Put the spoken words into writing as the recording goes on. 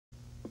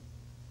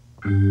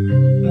Alright,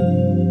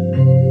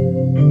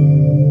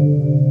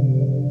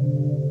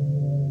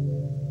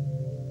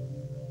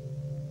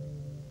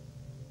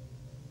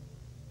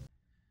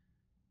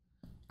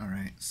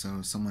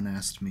 so someone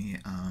asked me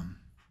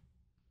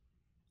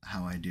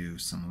how I do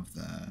some of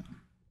the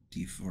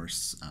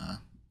dForce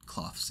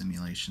cloth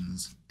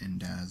simulations in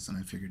DAZ, and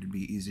I figured it'd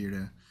be easier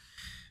to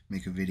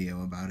make a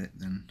video about it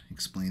than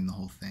explain the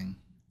whole thing.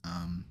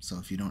 So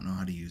if you don't know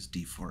how to use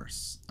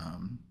dForce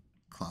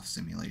cloth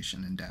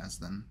simulation in DAZ,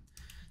 then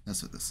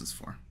that's what this is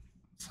for.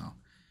 So I'm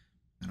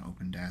going to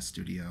open DAZ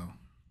Studio.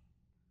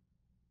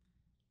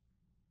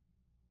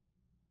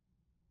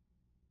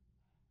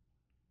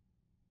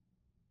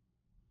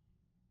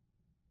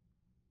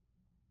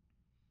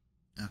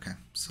 Okay,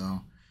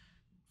 so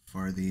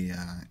for the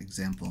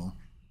example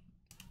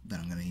that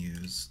I'm going to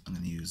use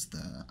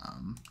the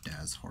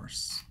DAZ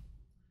horse,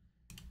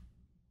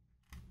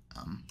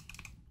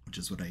 which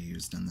is what I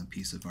used in the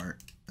piece of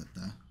art that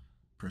the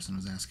person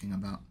was asking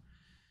about.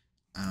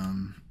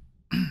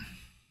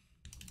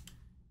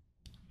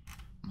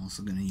 I'm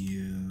also going to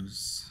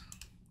use,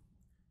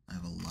 I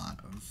have a lot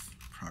of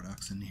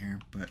products in here,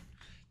 but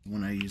the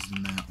one I used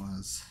in that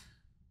was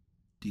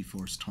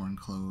dForce Torn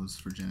Clothes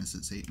for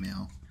Genesis 8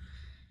 Male.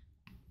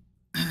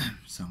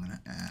 So I'm going to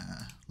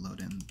load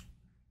in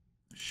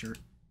a shirt.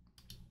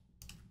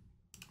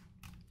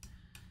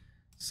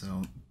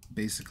 So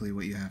basically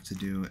what you have to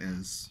do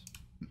is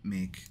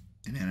make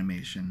an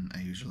animation.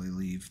 I usually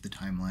leave the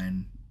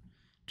timeline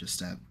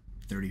just at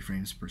 30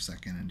 frames per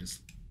second and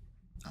just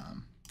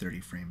 30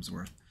 frames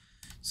worth.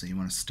 So you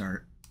want to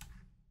start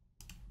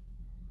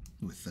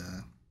with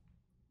the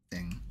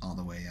thing all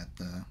the way at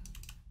the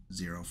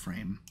 0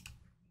 frame.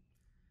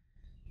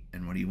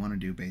 And what you want to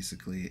do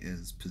basically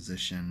is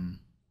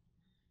position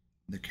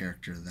the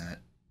character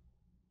that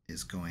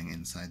is going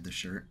inside the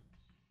shirt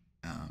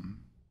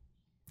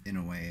in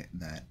a way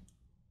that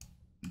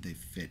they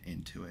fit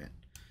into it.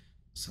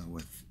 So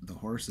with the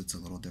horse it's a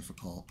little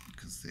difficult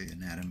because the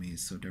anatomy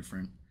is so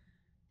different.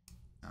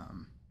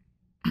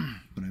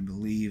 But I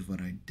believe what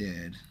I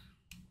did,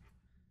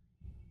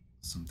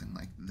 something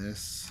like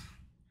this.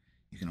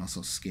 You can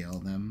also scale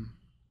them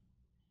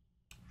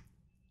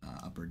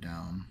up or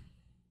down.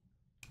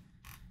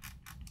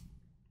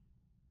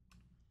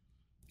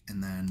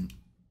 And then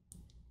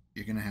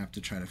you're going to have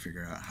to try to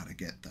figure out how to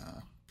get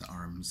the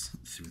arms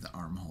through the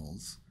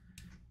armholes.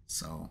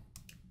 So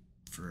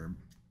for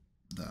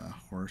the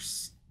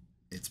horse,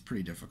 it's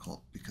pretty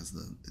difficult because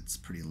it's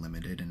pretty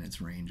limited in its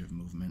range of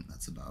movement.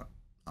 That's about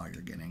all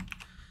you're getting.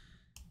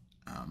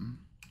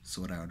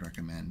 So what I would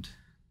recommend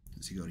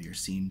is you go to your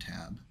scene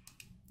tab,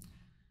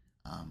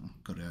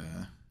 go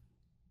to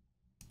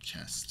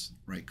chest,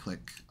 right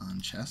click on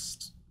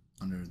chest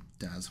under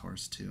DAZ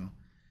Horse 2,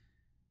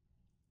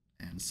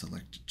 and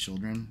select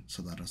children.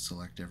 So that'll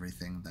select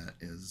everything that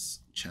is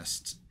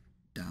chest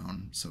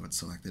down. So it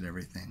selected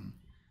everything,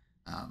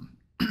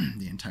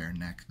 the entire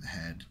neck, the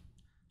head,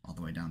 all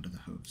the way down to the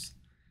hooves.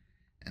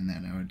 And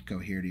then I would go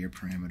here to your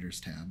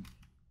parameters tab,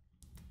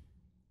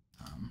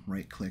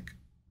 right click,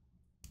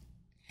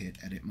 hit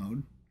edit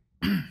mode,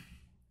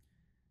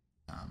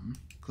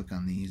 click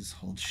on these,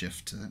 hold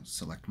shift to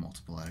select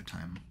multiple at a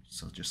time.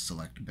 So just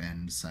select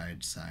bend,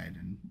 side, side,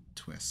 and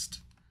twist.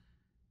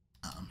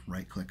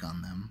 Right click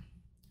on them,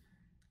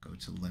 go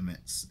to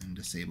limits and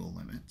disable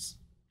limits,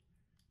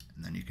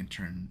 and then you can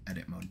turn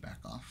edit mode back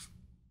off.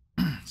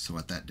 So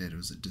what that did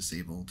was it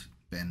disabled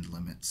bend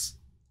limits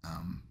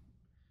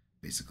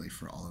basically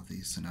for all of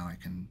these. So now I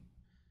can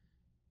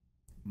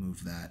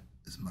move that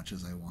as much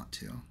as I want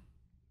to.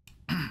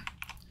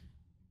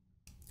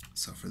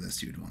 So for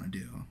this you'd want to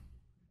do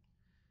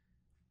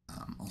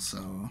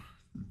also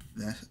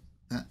that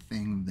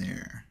thing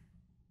there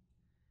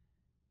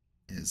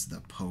is the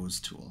pose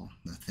tool,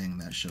 the thing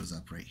that shows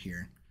up right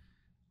here.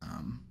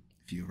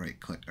 If you right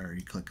click, or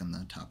you click on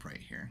the top right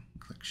here,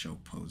 click show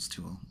pose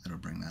tool, it'll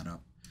bring that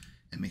up.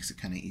 It makes it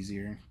kind of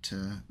easier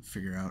to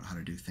figure out how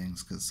to do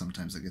things, because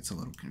sometimes it gets a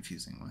little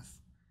confusing with,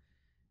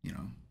 you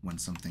know, when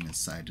something is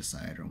side to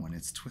side or when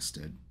it's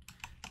twisted.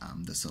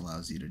 This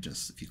allows you to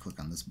just, if you click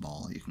on this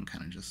ball, you can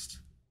kind of just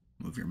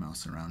move your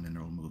mouse around and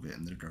it'll move it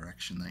in the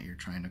direction that you're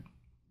trying to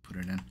put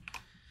it in.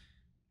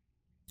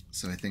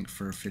 So I think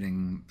for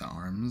fitting the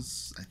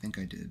arms, I think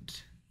I did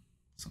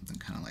something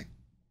kind of like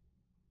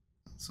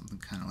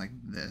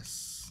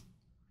this.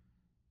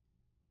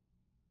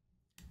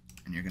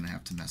 And you're going to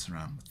have to mess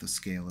around with the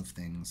scale of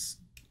things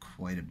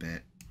quite a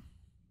bit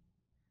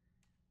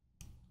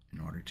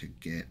in order to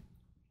get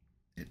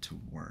it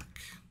to work.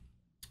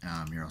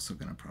 You're also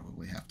going to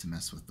probably have to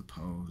mess with the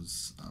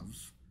pose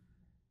of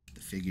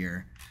the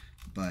figure,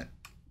 but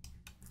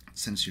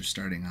since you're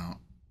starting out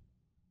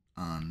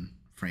on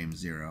frame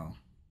 0,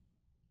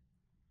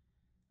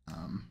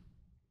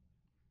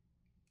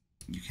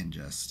 you can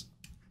just,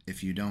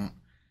 if you don't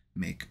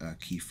make a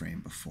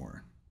keyframe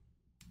before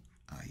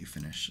you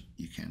finish,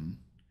 you can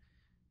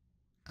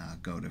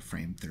go to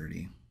frame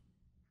 30,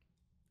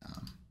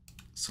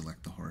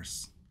 select the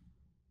horse,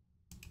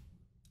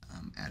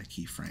 add a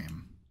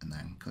keyframe, and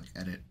then click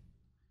edit,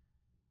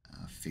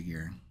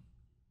 figure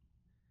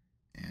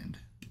and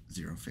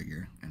 0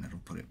 figure, and it'll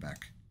put it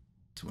back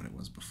to what it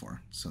was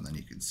before. So then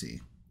you can see,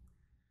 if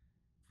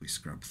we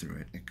scrub through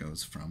it, it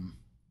goes from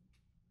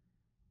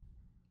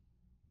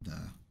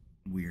the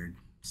weird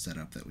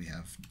setup that we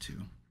have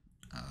to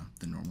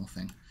the normal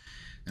thing.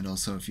 And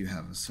also, if you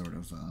have a sort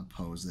of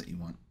pose that you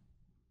want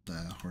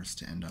the horse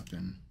to end up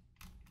in,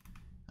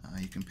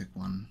 you can pick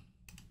one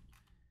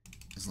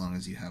as long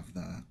as you have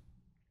the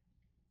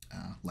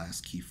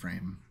last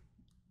keyframe,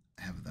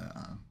 have the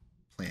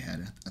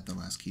playhead at the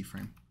last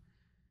keyframe.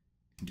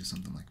 You can do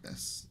something like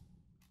this.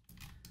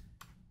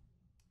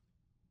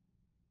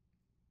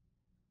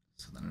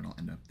 So then it'll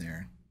end up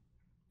there.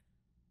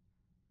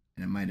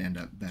 And it might end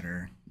up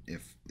better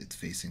if it's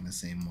facing the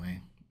same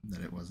way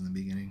that it was in the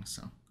beginning,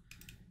 so,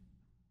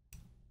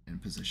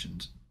 and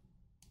positioned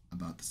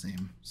about the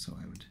same. So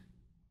I would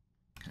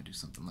kind of do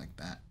something like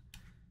that,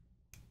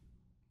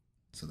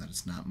 so that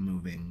it's not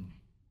moving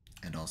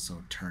and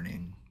also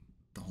turning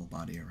the whole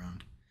body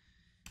around.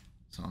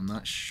 So I'm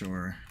not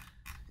sure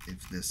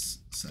if this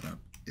setup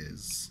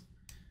is,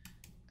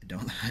 I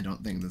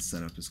don't think this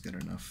setup is good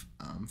enough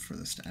for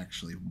this to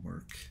actually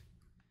work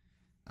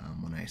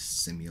when I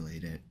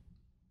simulate it,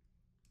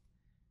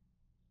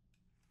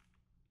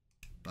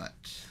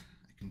 but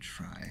I can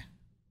try.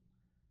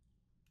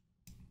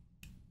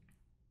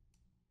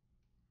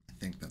 I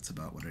think that's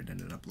about what it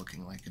ended up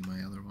looking like in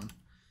my other one.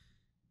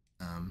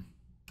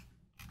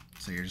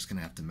 So you're just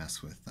gonna have to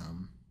mess with a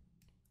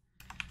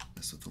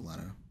lot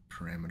of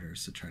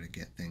parameters to try to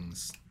get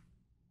things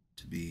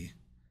to be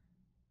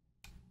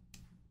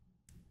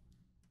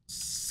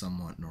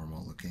somewhat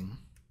normal looking.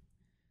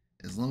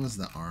 As long as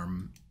the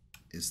arm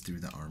is through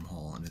the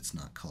armhole and it's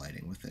not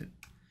colliding with it.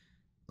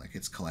 Like,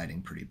 it's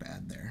colliding pretty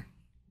bad there.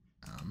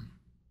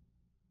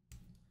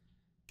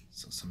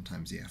 So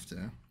sometimes you have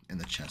to, and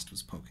the chest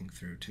was poking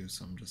through too,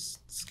 so I'm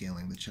just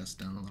scaling the chest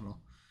down a little.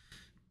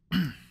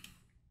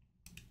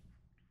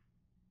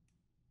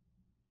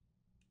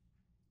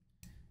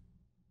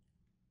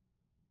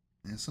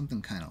 Yeah,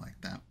 something kind of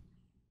like that.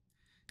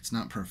 It's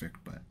not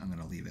perfect, but I'm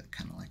going to leave it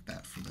kind of like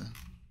that for the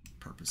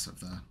purpose of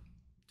the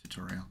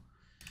tutorial.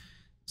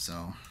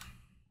 So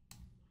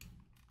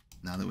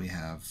now that we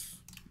have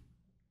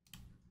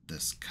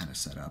this kind of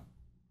set up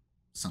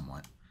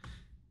somewhat,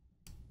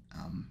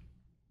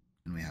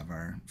 and we have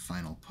our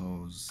final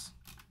pose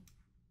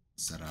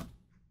set up,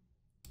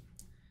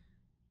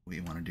 what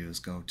you want to do is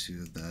go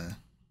to the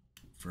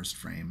first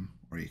frame,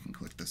 or you can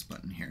click this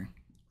button here.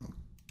 It'll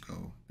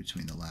go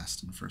between the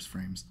last and first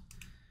frames.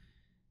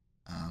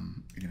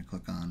 You're going to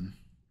click on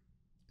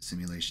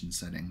simulation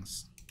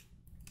settings,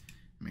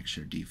 make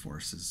sure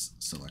dForce is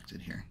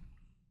selected here.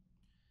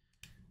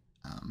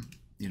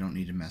 You don't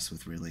need to mess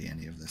with really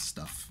any of this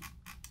stuff,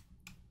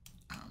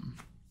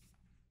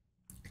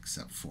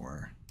 except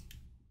for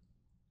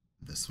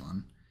this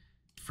one,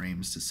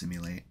 frames to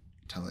simulate.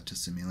 Tell it to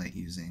simulate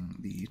using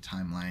the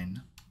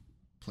timeline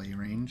play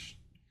range,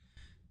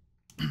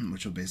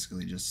 which will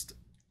basically just,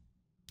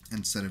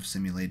 instead of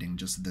simulating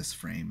just this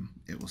frame,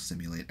 it will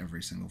simulate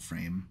every single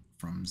frame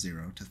from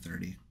 0 to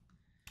 30.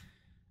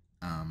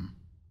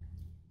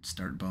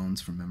 Start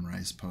bones from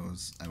memorized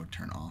pose, I would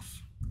turn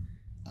off,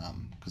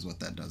 because what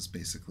that does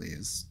basically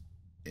is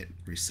it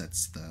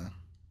resets the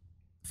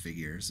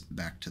figures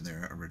back to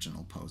their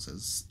original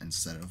poses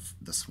instead of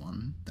this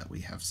one that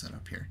we have set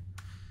up here.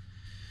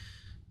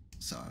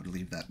 So I would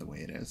leave that the way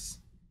it is.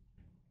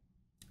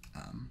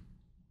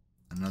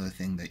 Another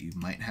thing that you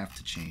might have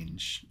to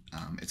change,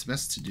 it's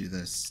best to do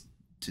this,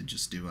 to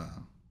just do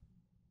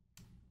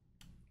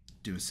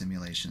a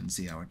simulation and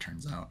see how it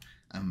turns out.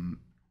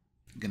 I'm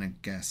gonna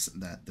guess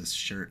that this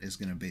shirt is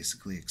gonna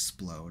basically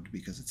explode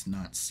because it's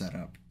not set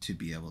up to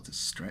be able to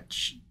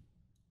stretch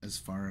as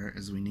far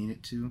as we need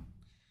it to.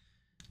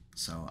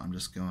 So I'm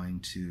just going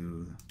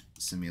to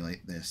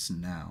simulate this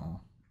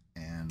now,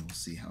 and we'll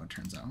see how it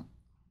turns out.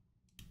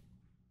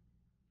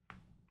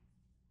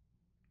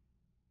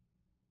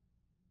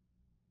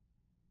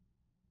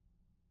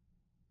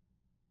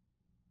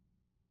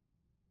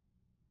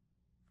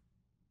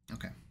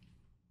 Okay,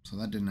 so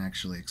that didn't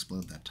actually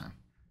explode that time.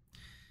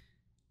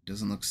 It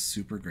doesn't look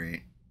super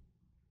great.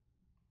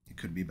 It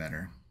could be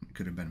better. It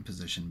could have been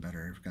positioned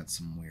better. We've got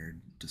some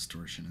weird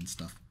distortion and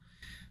stuff.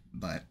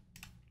 But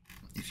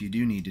if you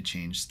do need to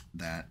change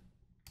that,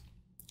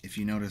 if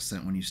you notice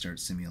that when you start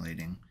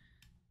simulating,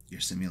 your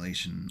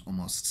simulation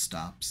almost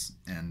stops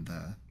and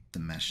the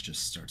mesh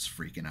just starts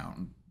freaking out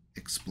and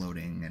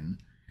exploding and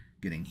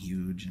getting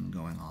huge and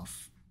going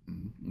off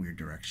in weird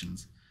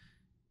directions,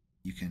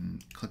 you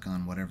can click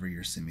on whatever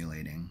you're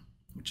simulating,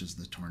 which is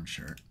the torn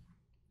shirt,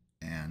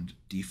 and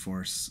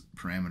dForce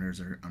parameters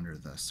are under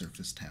the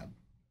surface tab.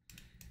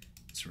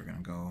 So we're going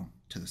to go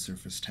to the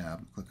surface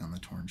tab, click on the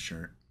torn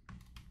shirt,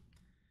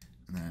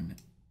 and then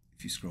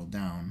if you scroll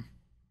down,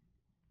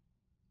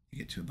 you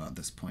get to about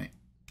this point.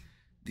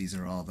 These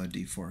are all the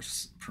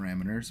dForce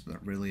parameters,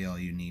 but really all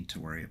you need to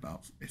worry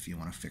about if you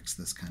want to fix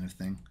this kind of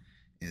thing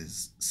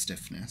is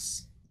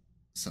stiffness.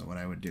 So what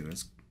I would do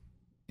is,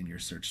 in your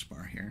search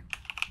bar here,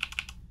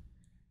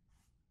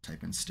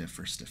 type in stiff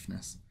or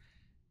stiffness.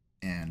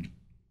 And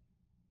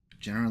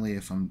generally,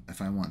 if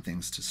I want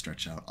things to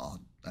stretch out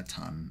a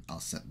ton, I'll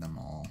set them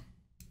all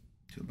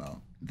to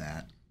about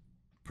that,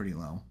 pretty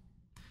low.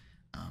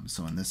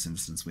 So in this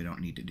instance, we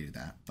don't need to do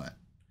that, but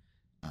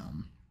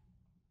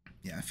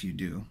yeah, if you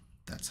do,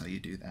 that's how you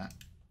do that.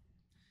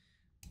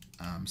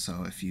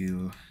 So if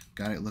you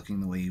got it looking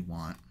the way you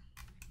want,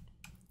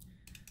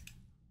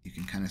 you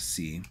can kind of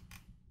see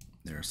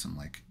there are some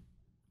like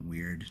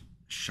weird,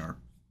 sharp,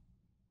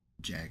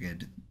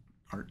 jagged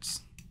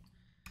parts.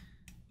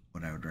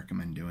 What I would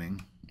recommend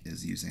doing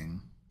is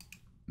using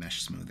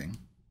mesh smoothing.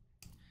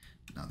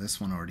 Now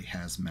this one already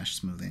has mesh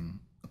smoothing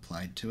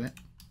applied to it,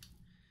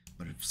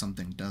 but if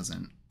something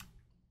doesn't,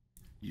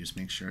 you just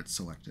make sure it's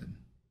selected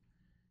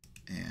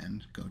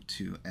and go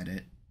to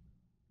Edit,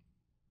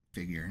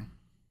 Figure,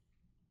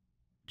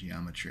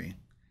 Geometry,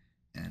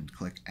 and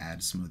click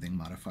Add Smoothing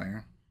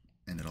Modifier,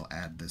 and it'll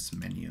add this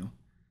menu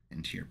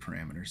into your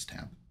Parameters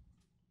tab.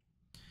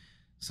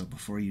 So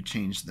before you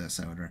change this,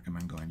 I would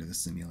recommend going to the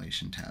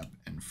Simulation tab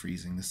and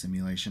freezing the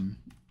simulation,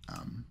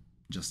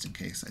 just in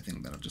case. I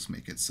think that'll just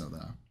make it so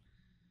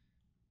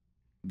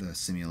the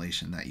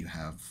simulation that you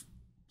have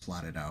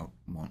plotted out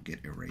won't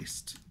get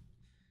erased.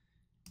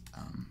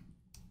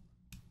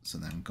 So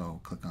then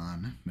go click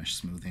on Mesh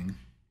Smoothing.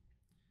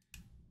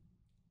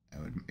 I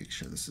would make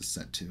sure this is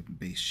set to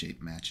Base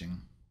Shape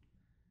Matching.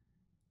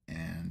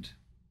 And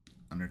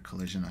under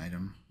Collision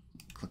Item,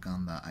 click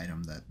on the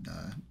item that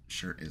the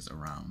shirt is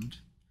around.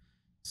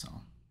 So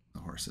the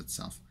horse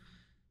itself.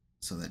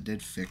 So that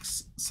did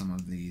fix some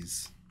of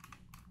these.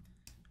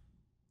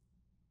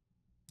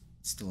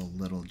 It's still a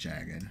little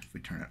jagged. If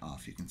we turn it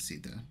off, you can see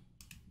the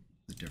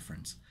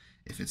difference.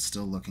 If it's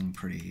still looking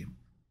pretty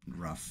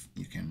rough,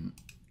 you can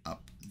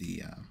up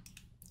the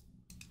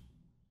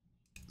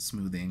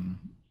smoothing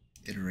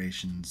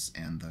iterations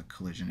and the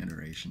collision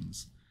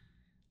iterations.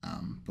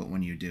 But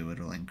when you do,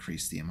 it'll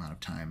increase the amount of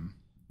time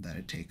that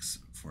it takes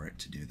for it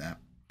to do that.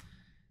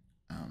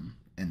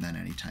 And then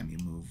anytime you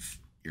move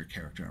your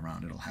character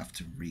around, it'll have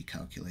to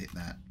recalculate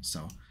that.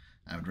 So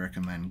I would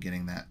recommend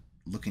getting that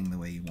looking the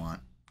way you want,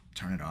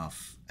 turn it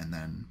off, and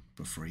then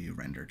before you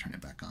render, turn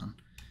it back on.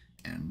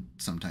 And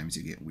sometimes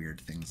you get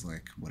weird things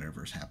like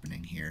whatever's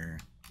happening here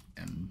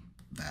and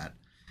that.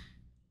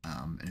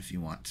 And if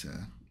you want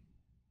to,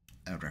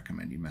 I would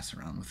recommend you mess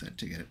around with it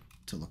to get it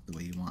to look the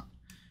way you want.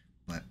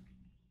 But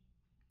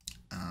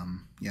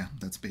yeah,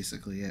 that's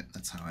basically it.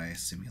 That's how I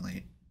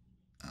simulate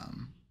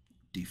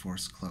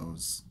dForce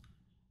clothes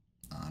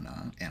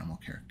on animal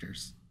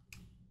characters.